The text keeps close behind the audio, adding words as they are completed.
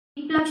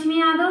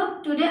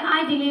Diplakshmi today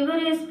I deliver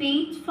a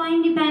speech for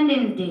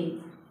Independence Day.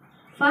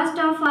 First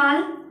of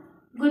all,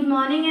 good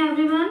morning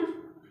everyone.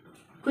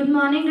 Good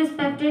morning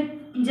respected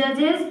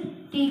judges,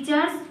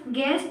 teachers,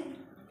 guests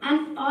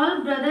and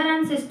all brothers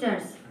and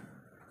sisters.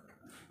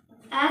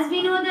 As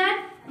we know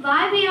that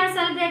why we are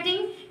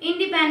celebrating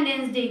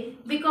Independence Day,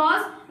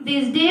 because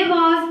this day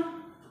was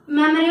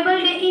memorable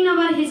day in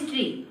our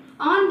history.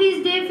 On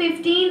this day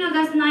 15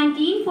 August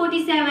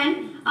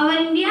 1947, our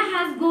India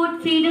has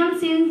got freedom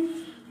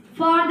since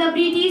for the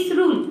British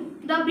rule.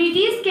 The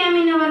British came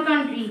in our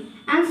country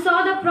and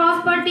saw the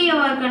prosperity of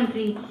our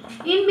country.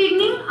 In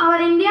beginning,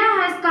 our India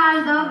has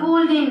called the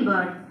Golden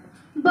Bird,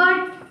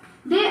 but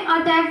they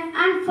attacked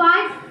and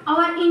fight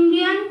our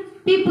Indian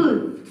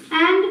people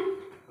and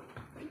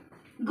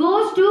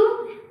goes to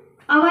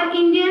our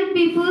Indian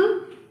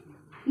people.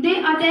 They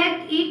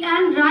attacked it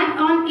and right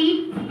on it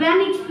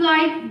when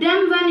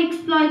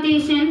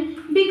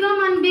exploitation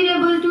become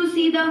unbearable to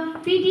see the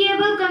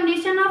pitiable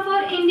condition of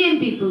our Indian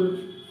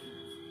people.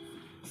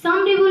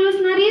 Some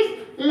revolutionaries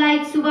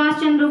like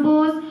Subhash Chandra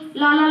Bose,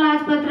 Lala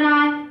Lajpat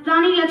Rai,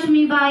 Rani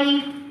Lakshmi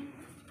Bai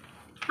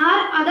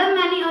are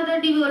many other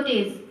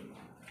devotees.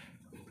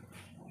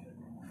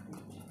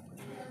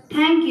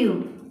 Thank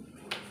you.